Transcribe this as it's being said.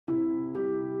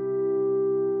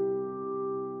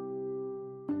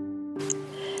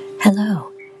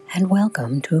Hello, and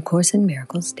welcome to A Course in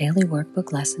Miracles Daily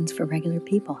Workbook Lessons for Regular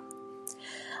People.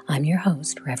 I'm your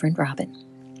host, Reverend Robin.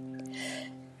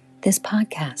 This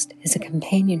podcast is a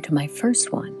companion to my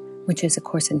first one, which is A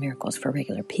Course in Miracles for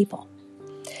Regular People,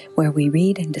 where we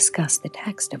read and discuss the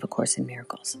text of A Course in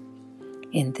Miracles.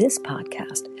 In this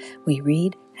podcast, we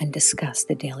read and discuss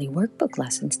the daily workbook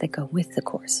lessons that go with the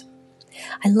Course.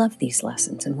 I love these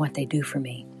lessons and what they do for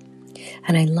me,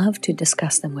 and I love to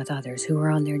discuss them with others who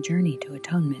are on their journey to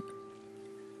atonement.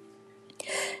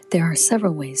 There are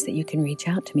several ways that you can reach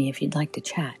out to me if you'd like to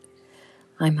chat.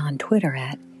 I'm on Twitter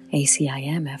at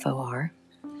ACIMFOR.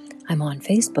 I'm on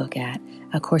Facebook at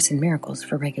A Course in Miracles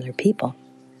for Regular People.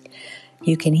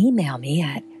 You can email me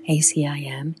at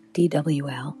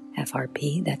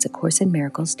ACIMDWLFRP, that's A Course in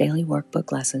Miracles Daily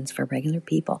Workbook Lessons for Regular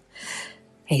People,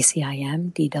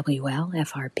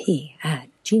 ACIMDWLFRP at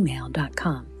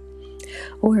gmail.com.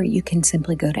 Or you can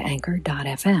simply go to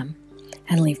anchor.fm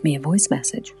and leave me a voice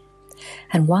message.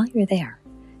 And while you're there,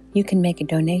 you can make a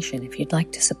donation if you'd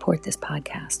like to support this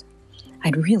podcast.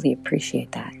 I'd really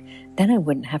appreciate that. Then I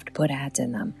wouldn't have to put ads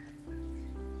in them.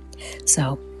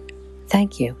 So,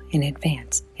 thank you in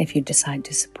advance if you decide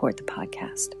to support the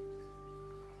podcast.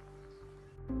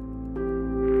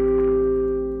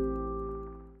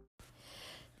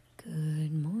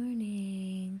 Good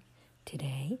morning.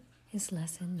 Today is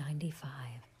Lesson 95.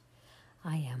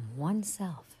 I am one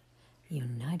self,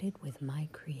 united with my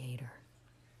Creator.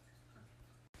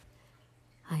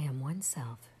 I am one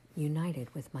self,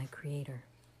 united with my Creator.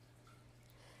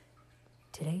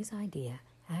 Today's idea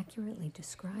accurately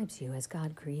describes you as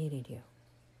God created you.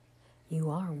 You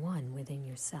are one within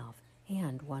yourself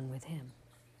and one with Him.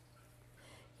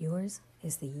 Yours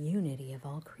is the unity of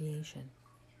all creation.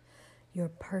 Your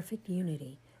perfect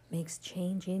unity makes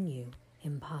change in you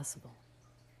impossible.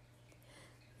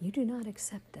 You do not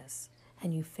accept this,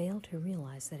 and you fail to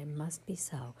realize that it must be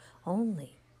so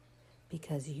only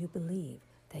because you believe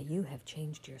that you have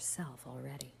changed yourself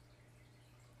already.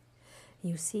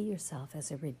 You see yourself as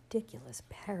a ridiculous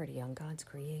parody on God's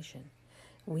creation,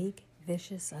 weak,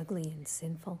 vicious, ugly, and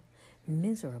sinful,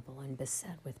 miserable, and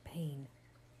beset with pain.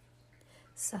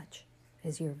 Such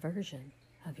is your version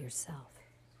of yourself.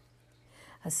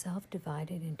 A self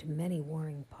divided into many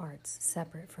warring parts,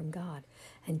 separate from God,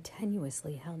 and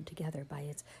tenuously held together by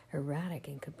its erratic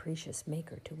and capricious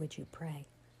maker to which you pray.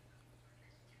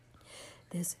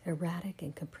 This erratic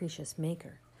and capricious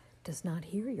maker does not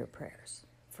hear your prayers,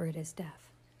 for it is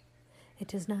deaf. It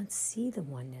does not see the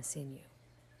oneness in you,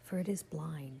 for it is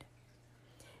blind.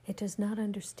 It does not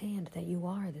understand that you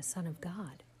are the Son of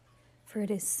God, for it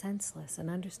is senseless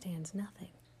and understands nothing.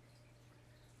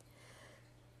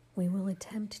 We will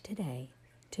attempt today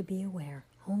to be aware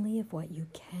only of what you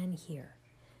can hear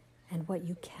and what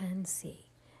you can see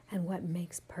and what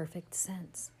makes perfect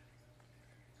sense.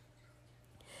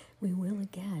 We will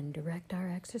again direct our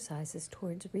exercises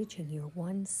towards reaching your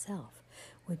one self,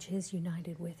 which is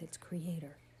united with its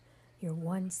Creator, your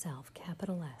one self,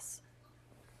 capital S.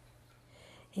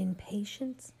 In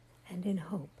patience and in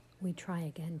hope, we try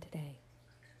again today.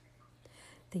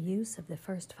 The use of the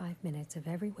first 5 minutes of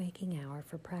every waking hour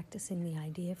for practicing the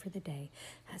idea for the day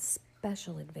has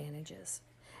special advantages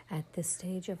at this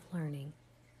stage of learning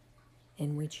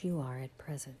in which you are at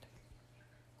present.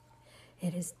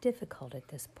 It is difficult at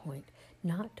this point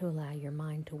not to allow your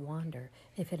mind to wander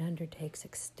if it undertakes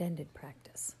extended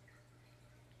practice.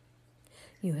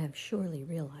 You have surely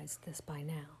realized this by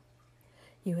now.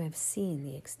 You have seen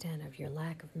the extent of your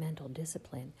lack of mental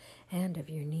discipline and of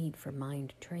your need for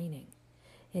mind training.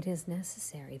 It is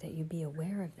necessary that you be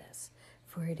aware of this,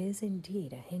 for it is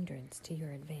indeed a hindrance to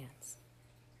your advance.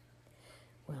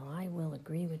 Well, I will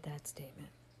agree with that statement.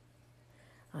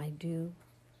 I do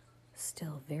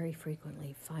still very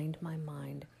frequently find my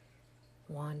mind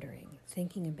wandering,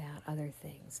 thinking about other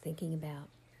things, thinking about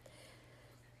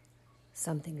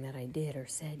something that I did or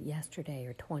said yesterday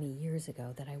or 20 years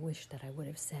ago that I wish that I would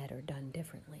have said or done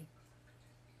differently.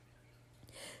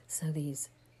 So these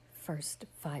first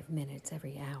 5 minutes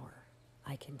every hour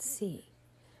I can see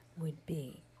would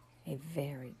be a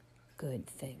very good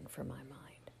thing for my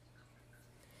mind.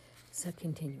 So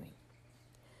continuing.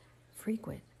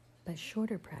 Frequent but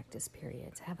shorter practice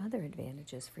periods have other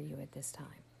advantages for you at this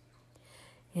time.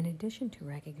 In addition to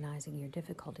recognizing your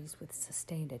difficulties with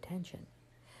sustained attention,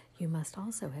 you must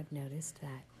also have noticed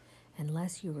that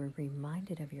unless you are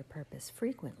reminded of your purpose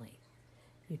frequently,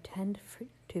 you tend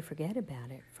to forget about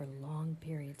it for long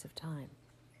periods of time.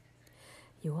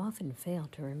 You often fail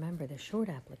to remember the short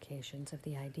applications of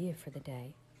the idea for the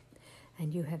day,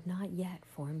 and you have not yet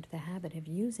formed the habit of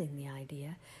using the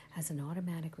idea as an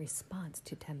automatic response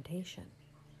to temptation.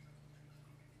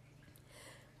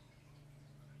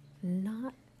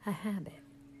 not a habit,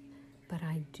 but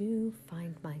I do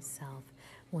find myself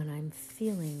when I'm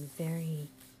feeling very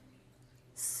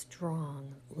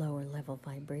strong lower level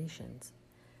vibrations,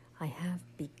 I have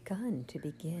begun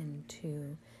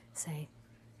to say,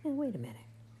 hey, wait a minute,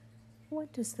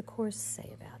 what does the Course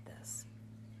say about this?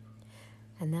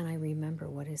 And then I remember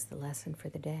what is the lesson for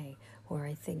the day, or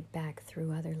I think back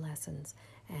through other lessons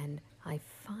and I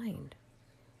find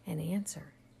an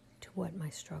answer to what my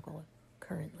struggle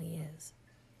currently is.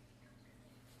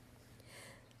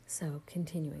 So,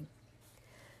 continuing.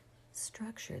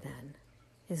 Structure, then,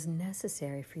 is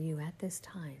necessary for you at this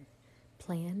time,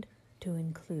 planned to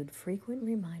include frequent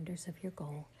reminders of your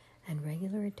goal and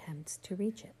regular attempts to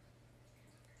reach it.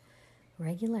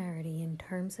 Regularity in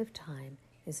terms of time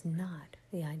is not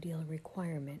the ideal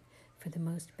requirement for the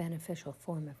most beneficial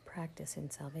form of practice in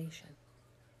salvation.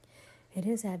 It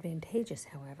is advantageous,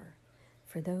 however,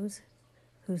 for those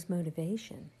whose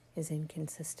motivation is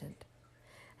inconsistent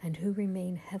and who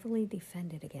remain heavily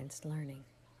defended against learning.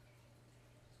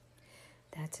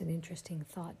 That's an interesting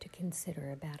thought to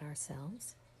consider about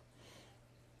ourselves.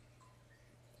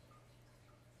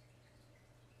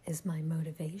 Is my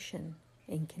motivation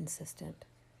inconsistent?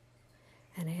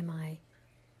 And am I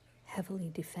heavily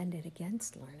defended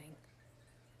against learning?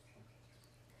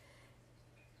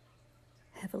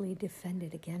 Heavily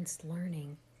defended against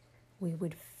learning, we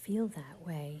would feel that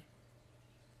way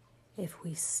if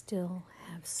we still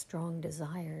have strong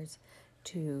desires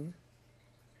to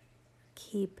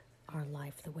keep our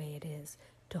life the way it is,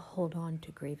 to hold on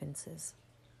to grievances,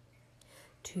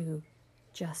 to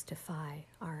justify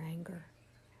our anger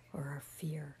or our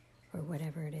fear or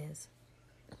whatever it is.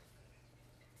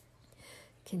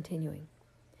 Continuing,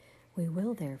 we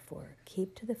will therefore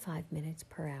keep to the 5 minutes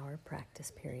per hour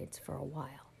practice periods for a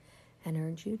while and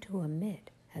urge you to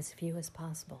omit as few as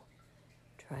possible.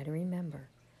 Try to remember.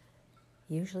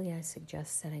 Usually I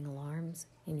suggest setting alarms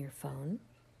in your phone.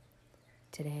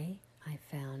 Today I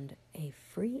found a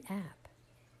free app.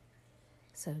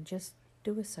 So just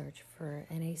do a search for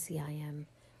an ACIM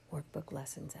workbook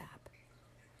lessons app.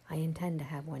 I intend to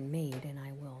have one made and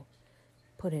I will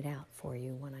put it out for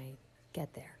you when I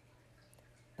get there,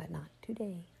 but not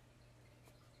today.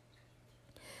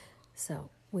 So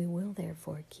we will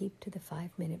therefore keep to the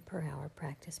 5 minute per hour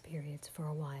practice periods for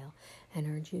a while and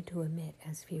urge you to omit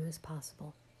as few as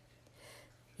possible.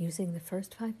 Using the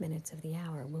first 5 minutes of the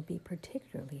hour will be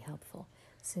particularly helpful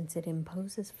since it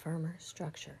imposes firmer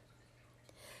structure.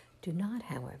 Do not,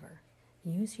 however,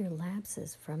 use your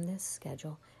lapses from this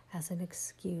schedule as an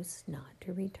excuse not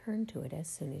to return to it as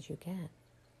soon as you can.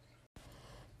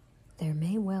 There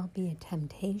may well be a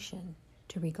temptation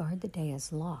to regard the day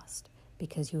as lost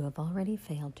because you have already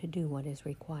failed to do what is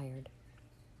required.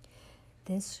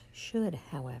 This should,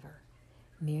 however,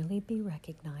 merely be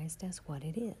recognized as what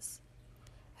it is,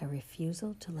 a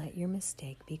refusal to let your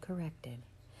mistake be corrected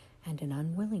and an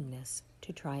unwillingness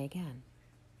to try again.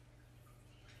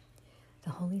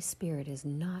 The Holy Spirit is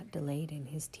not delayed in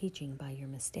his teaching by your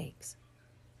mistakes.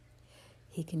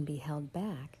 He can be held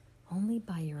back only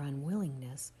by your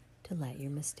unwillingness to let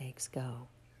your mistakes go.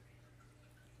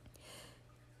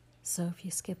 So if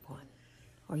you skip one,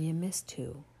 or you miss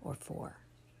 2 or 4,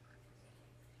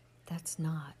 that's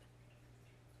not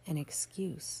an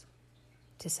excuse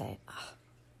to say,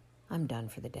 I'm done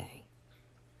for the day.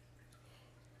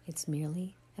 It's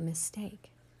merely a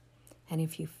mistake. And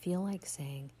if you feel like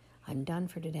saying, I'm done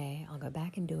for today, I'll go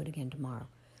back and do it again tomorrow,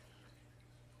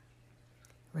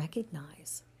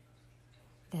 recognize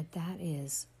that that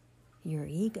is your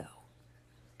ego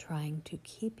trying to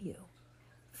keep you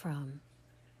from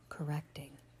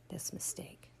correcting this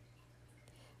mistake.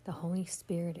 The Holy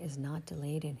Spirit is not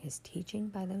delayed in his teaching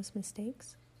by those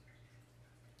mistakes.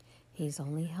 He's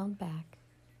only held back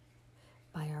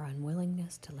by our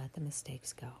unwillingness to let the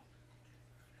mistakes go.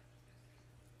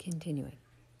 Continuing.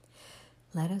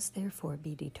 Let us therefore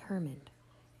be determined,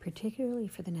 particularly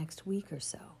for the next week or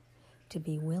so, to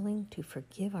be willing to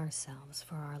forgive ourselves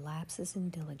for our lapses in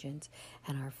diligence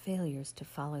and our failures to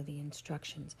follow the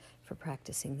instructions for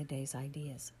practicing the day's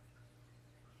ideas.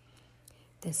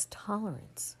 This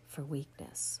tolerance for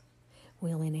weakness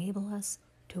will enable us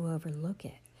to overlook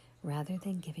it rather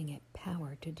than giving it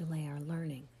power to delay our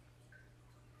learning.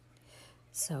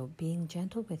 So being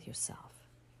gentle with yourself,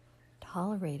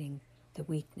 tolerating the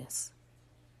weakness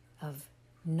of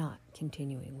not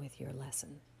continuing with your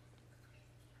lesson.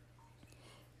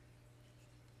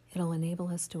 It'll enable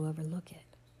us to overlook it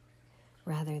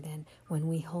rather than when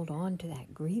we hold on to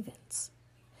that grievance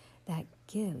that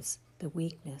gives the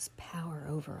weakness power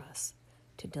over us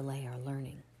to delay our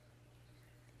learning.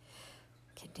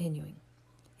 Continuing,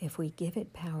 If we give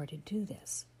it power to do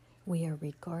this, we are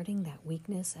regarding that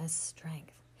weakness as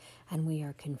strength, and we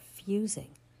are confusing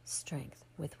strength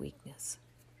with weakness.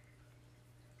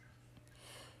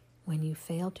 When you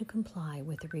fail to comply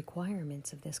with the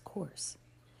requirements of this course,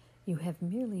 you have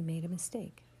merely made a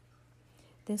mistake.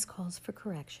 This calls for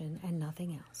correction and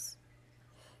nothing else.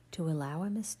 To allow a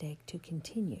mistake to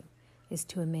continue is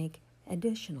to make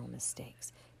additional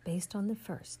mistakes based on the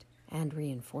first and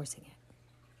reinforcing it.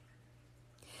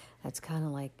 That's kind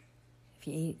of like if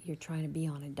you're trying to be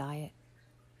on a diet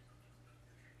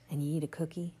and you eat a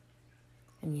cookie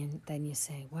and then you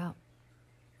say, well,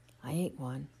 I ate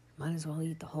one, might as well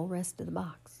eat the whole rest of the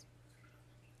box.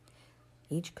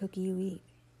 Each cookie you eat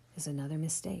is another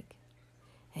mistake,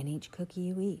 and each cookie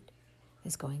you eat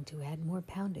is going to add more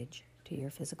poundage to your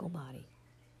physical body.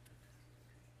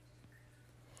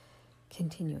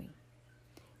 Continuing,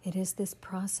 it is this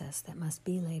process that must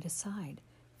be laid aside,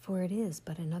 for it is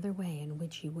but another way in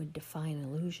which you would define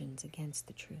illusions against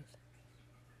the truth.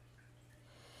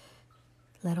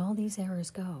 Let all these errors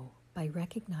go by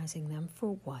recognizing them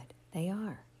for what they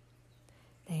are.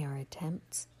 They are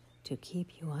attempts to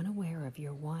keep you unaware of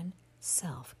your one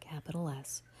self, capital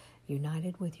S,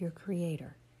 united with your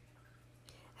Creator,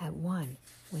 at one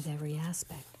with every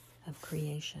aspect of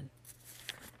creation,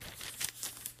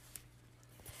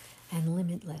 and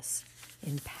limitless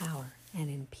in power and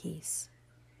in peace.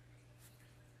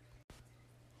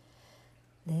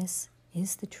 This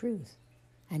is the truth,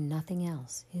 and nothing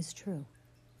else is true.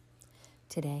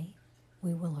 Today,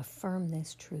 we will affirm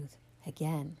this truth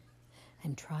again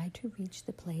and try to reach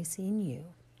the place in you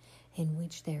in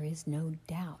which there is no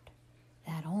doubt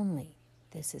that only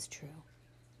this is true.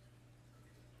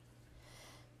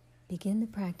 Begin the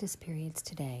practice periods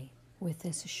today with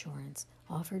this assurance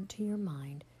offered to your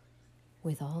mind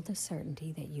with all the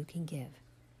certainty that you can give.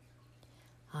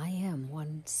 I am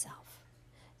one self,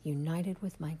 united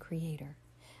with my Creator,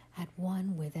 at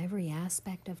one with every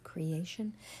aspect of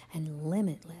creation and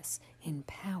limitless in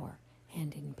power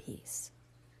and in peace.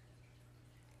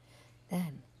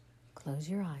 Then, close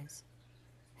your eyes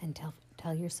and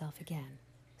tell yourself again,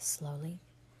 slowly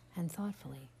and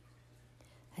thoughtfully,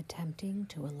 attempting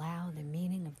to allow the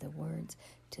meaning of the words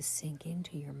to sink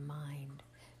into your mind,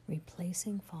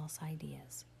 replacing false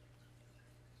ideas.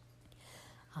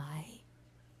 I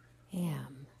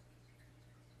am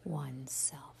one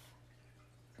self.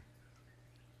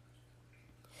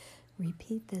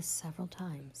 Repeat this several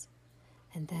times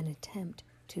and then attempt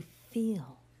to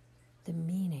feel the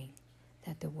meaning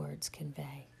that the words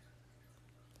convey.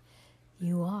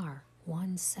 You are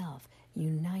one self,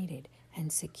 united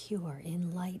and secure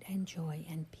in light and joy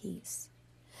and peace.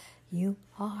 You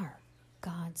are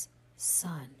God's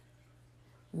Son,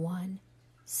 one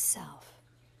self,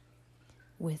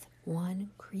 with one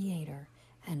Creator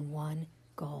and one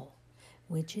goal,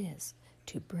 which is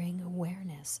to bring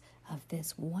awareness of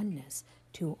this oneness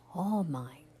to all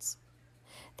minds,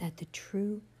 that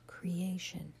true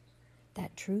creation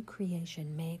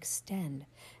may extend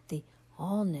the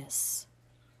allness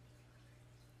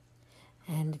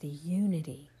and the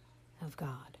unity of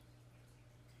God.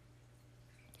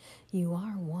 You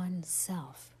are one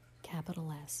self,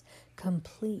 capital S,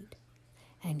 complete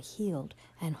and healed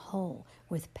and whole,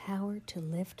 with power to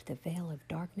lift the veil of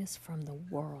darkness from the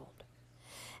world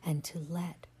and to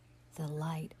let the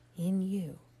light in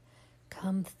you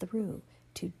come through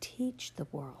to teach the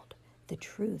world the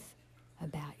truth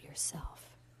about yourself.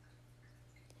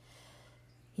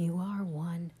 You are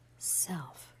one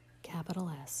self,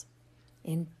 capital S,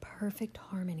 in perfect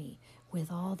harmony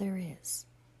with all there is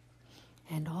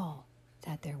and all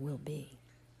that there will be.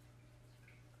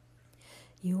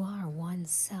 You are one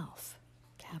self,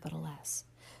 capital S,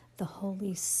 the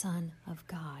Holy Son of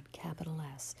God, capital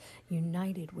S,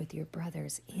 united with your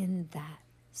brothers in that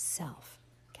self,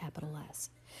 capital S,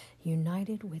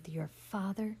 united with your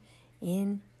Father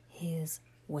in His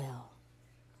will.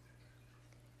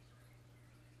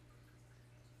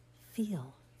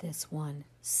 Feel this one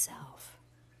self,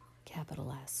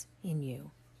 capital S, in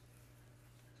you,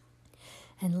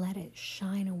 and let it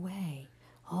shine away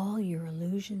all your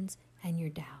illusions and your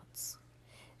doubts.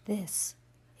 This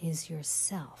is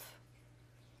yourself,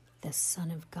 the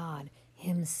Son of God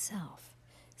Himself,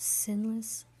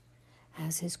 sinless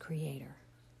as His Creator,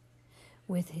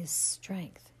 with His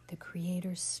strength, the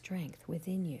Creator's strength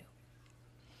within you,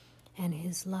 and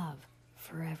His love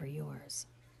forever yours.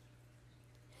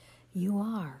 You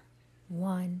are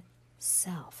one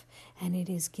self, and it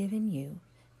is given you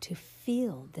to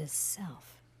feel this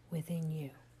self within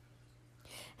you,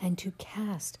 and to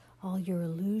cast all your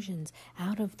illusions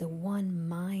out of the one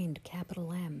mind,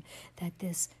 capital M, that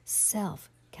this self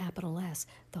capital S,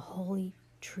 the holy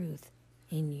truth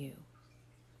in you.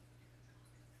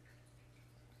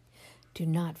 Do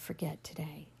not forget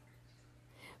today.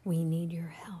 We need your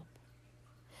help.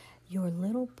 Your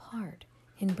little part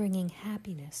in bringing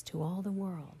happiness to all the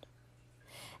world.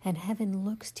 And heaven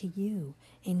looks to you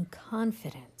in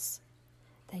confidence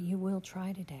that you will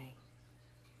try today.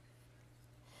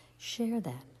 Share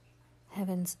then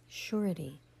heaven's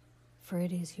surety, for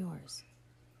it is yours.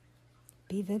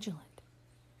 Be vigilant.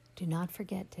 Do not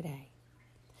forget today.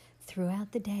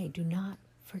 Throughout the day, do not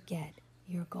forget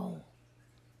your goal.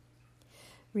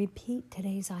 Repeat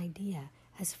today's idea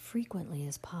as frequently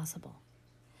as possible,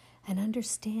 and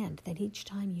understand that each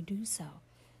time you do so,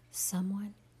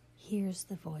 someone hears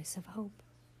the voice of hope,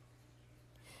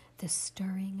 the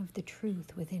stirring of the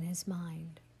truth within his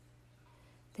mind,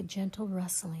 the gentle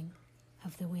rustling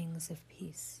of the wings of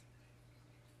peace.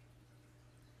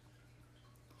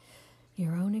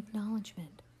 Your own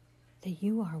acknowledgement that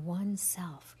you are one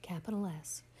self, capital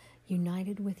S,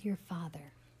 united with your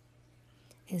Father,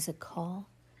 is a call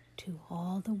to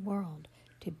all the world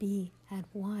to be at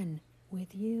one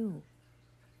with you.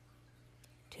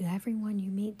 To everyone you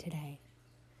meet today,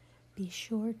 be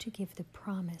sure to give the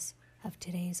promise of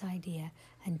today's idea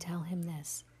and tell him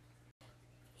this: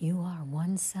 you are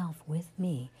one self with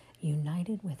me,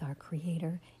 united with our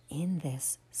Creator in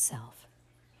this self.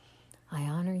 I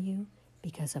honor you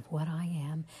because of what I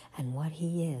am and what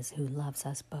He is who loves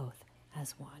us both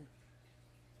as one.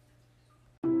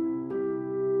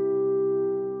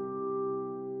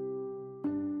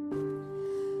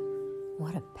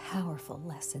 What a powerful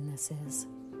lesson this is.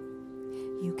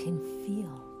 You can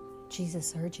feel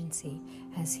Jesus' urgency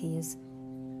as He is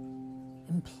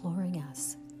imploring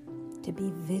us to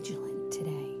be vigilant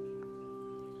today.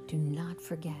 Do not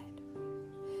forget.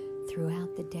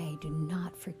 Throughout the day, do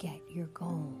not forget your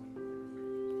goal.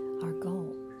 Our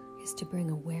goal is to bring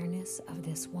awareness of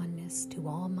this oneness to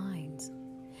all minds,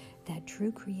 that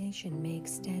true creation may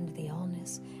extend the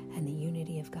allness and the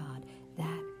unity of God.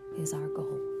 That is our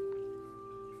goal.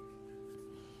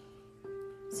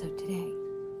 So today,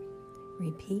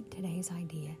 repeat today's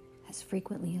idea as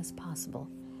frequently as possible,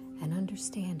 and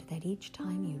understand that each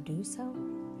time you do so,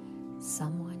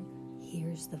 someone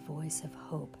hears the voice of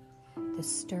hope, the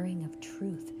stirring of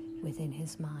truth within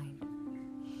his mind,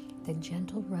 the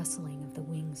gentle rustling of the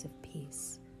wings of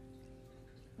peace.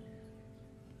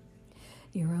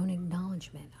 Your own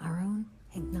acknowledgement, our own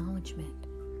acknowledgement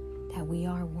that we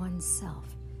are one self,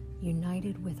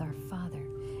 united with our Father,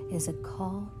 is a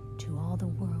call to all the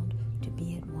world to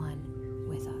be at one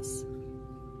with us.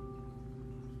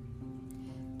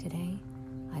 Today,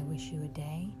 I wish you a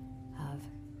day of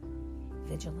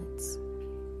vigilance.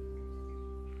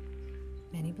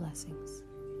 Many blessings.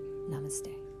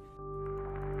 Namaste.